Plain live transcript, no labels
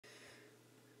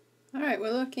All right,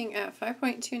 we're looking at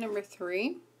 5.2 number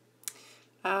 3.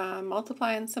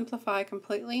 Multiply and simplify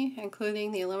completely,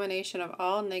 including the elimination of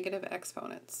all negative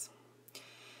exponents.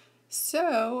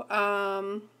 So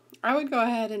I would go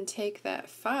ahead and take that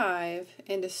 5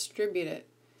 and distribute it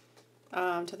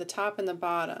to the top and the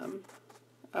bottom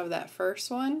of that first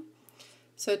one.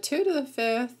 So 2 to the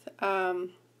 5th,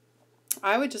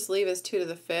 I would just leave as 2 to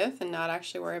the 5th and not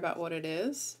actually worry about what it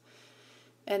is.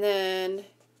 And then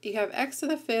you have x to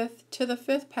the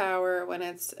 5th power. When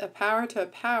it's a power to a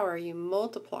power, you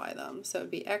multiply them. So it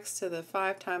would be x to the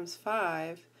 5 times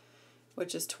 5,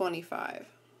 which is 25.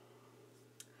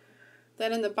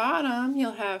 Then in the bottom,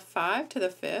 you'll have 5 to the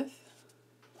 5th.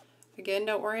 Again,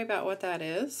 don't worry about what that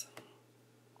is.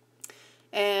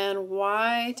 And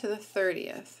y to the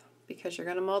 30th, because you're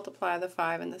going to multiply the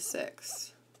 5 and the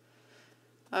 6.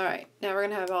 All right, now we're going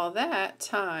to have all that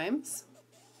times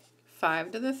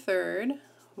 5 to the 3rd,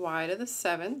 y to the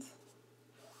 7th,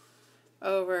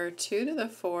 over 2 to the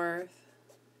 4th,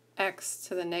 x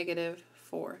to the negative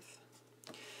 4th.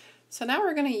 So now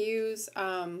we're going to use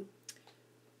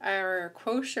our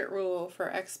quotient rule for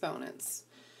exponents.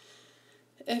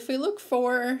 If we look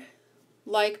for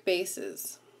like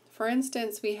bases, for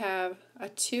instance, we have a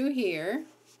 2 here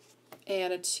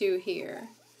and a 2 here.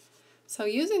 So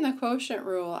using the quotient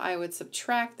rule, I would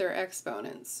subtract their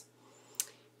exponents.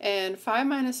 And 5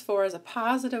 minus 4 is a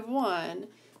positive 1,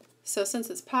 so since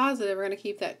it's positive, we're going to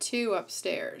keep that 2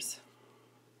 upstairs.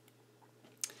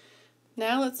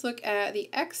 Now let's look at the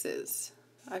x's.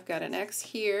 I've got an x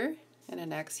here and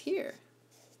an x here.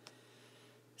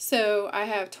 So I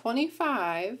have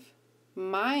 25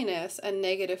 minus a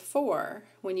negative 4.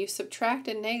 When you subtract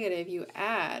a negative, you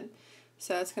add.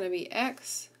 So that's going to be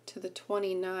x to the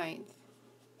 29th.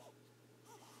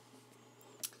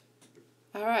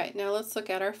 All right, now let's look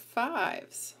at our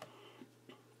 5s.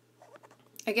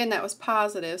 Again, that was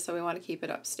positive, so we want to keep it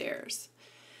upstairs.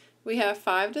 We have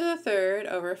 5 to the 3rd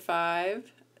over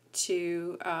 5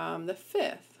 to the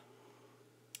 5th.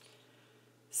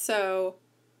 So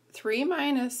 3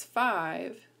 minus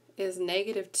 5 is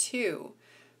negative 2.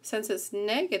 Since it's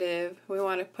negative, we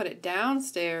want to put it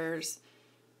downstairs,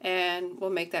 and we'll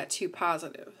make that 2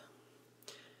 positive.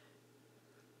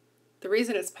 The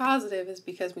reason it's positive is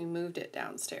because we moved it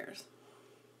downstairs.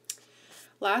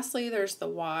 Lastly, there's the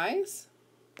y's.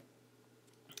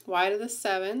 Y to the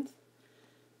 7th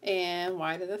and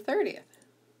y to the 30th.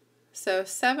 So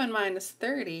 7 minus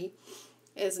 30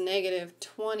 is negative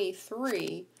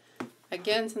 23.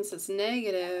 Again, since it's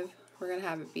negative, we're going to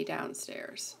have it be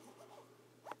downstairs.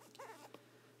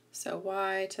 So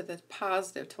y to the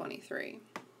positive 23.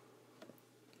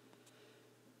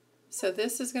 So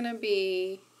this is going to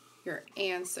be your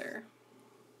answer.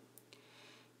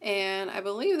 And I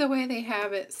believe the way they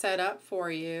have it set up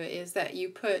for you is that you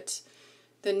put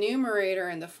the numerator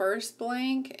in the first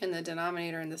blank and the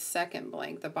denominator in the second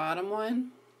blank, the bottom one.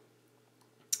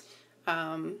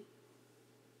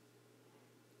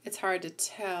 It's hard to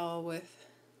tell with,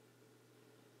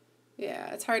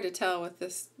 it's hard to tell with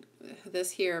this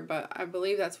here, but I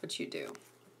believe that's what you do.